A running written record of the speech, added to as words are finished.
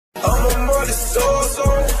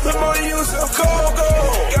use a Congo.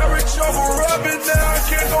 Got rich over rapping, now I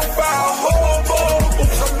can't go buy a hobo.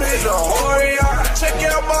 Oops, I'm in the Orient. Check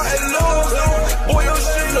out my illusion. Boy, your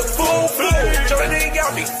shit look fool. Chode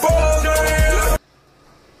got me frozen.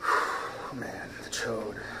 Man, the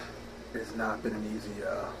Chode has not been an easy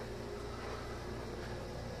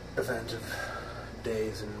event of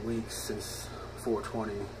days and weeks since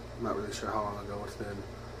 420. I'm not really sure how long ago it's been,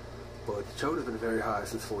 but the Chode has been very high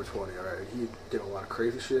since 420, alright? He did a lot of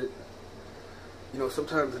crazy shit. You know,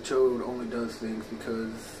 sometimes the Chode only does things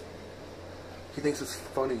because he thinks it's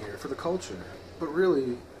funnier for the culture, but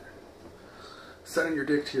really, sending your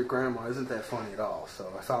dick to your grandma isn't that funny at all,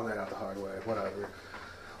 so I found that out the hard way. Whatever.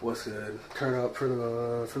 What's good? Turn up for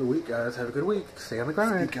the week, guys. Have a good week. Stay on the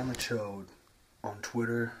grind. Speak on the Chode on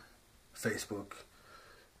Twitter, Facebook,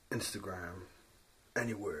 Instagram,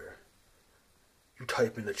 anywhere. You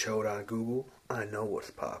type in the Chode on Google, I know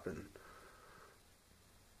what's poppin'.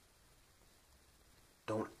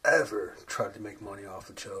 Don't ever try to make money off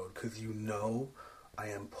the Chode, because you know I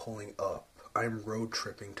am pulling up. I am road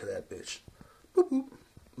tripping to that bitch. Boop boop.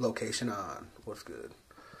 Location on. What's good?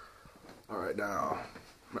 Alright, now,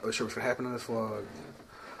 I'm not really sure what's going to happen in this vlog.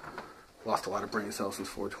 Lost a lot of brain cells since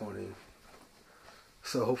 420.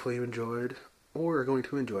 So hopefully you enjoyed, or are going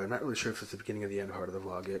to enjoy. I'm not really sure if it's the beginning or the end part of the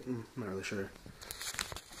vlog yet. I'm not really sure.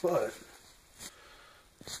 But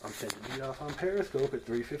I'm taking the beat off on Periscope at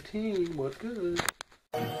 3:15. What's good?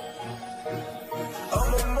 I'm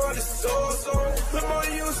a money source, with my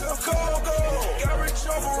use of Congo. Got rich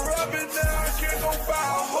over rapping, now I can't go buy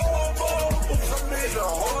a hobo. Oops, I'm in the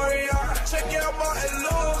Orient. Check out my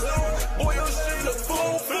illusion. Boy, your shit look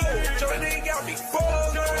fool. Chode got me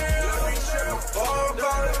frozen. Let me share a bar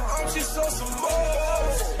about it. She's so some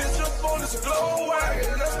more. Bitch up on this glow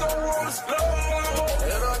wagon. Let's go on this glow.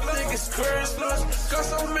 And I think it's Christmas, cause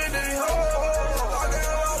so many hoes. I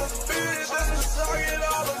got all the bitches, I get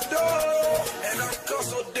all the dough. And I cost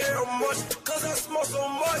so damn much, cause I smoke so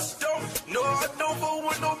much dope. No, I don't go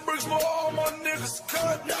with no bricks, but all my niggas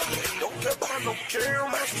cut. Don't care about no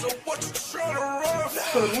camera, so what you tryna run?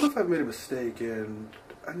 So what if I've made a mistake and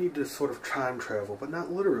I need to sort of time travel, but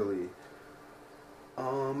not literally?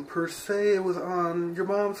 Per se, it was on your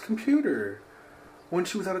mom's computer when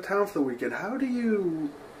she was out of town for the weekend. How do you...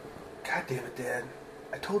 God damn it, Dad.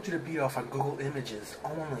 I told you to beat off on Google Images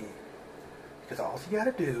only. Because all you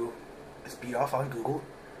gotta do is beat off on Google,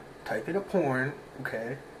 type in a porn,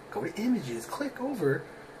 okay, go to Images, click over,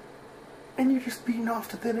 and you're just beating off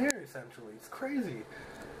to thin air, essentially. It's crazy.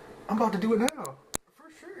 I'm about to do it now. For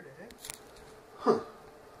sure, Dad. Huh.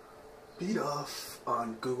 Beat off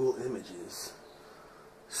on Google Images.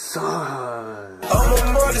 Son. I'm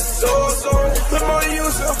a money source, with my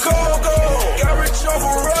use of Congo. Got rich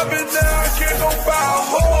over rapping, now I can't go buy a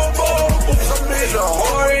hobo. Oops, I'm in the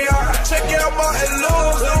Orient. Check out my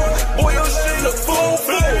illusion. Boy, your shit look fool.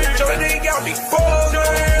 Chode got me frozen.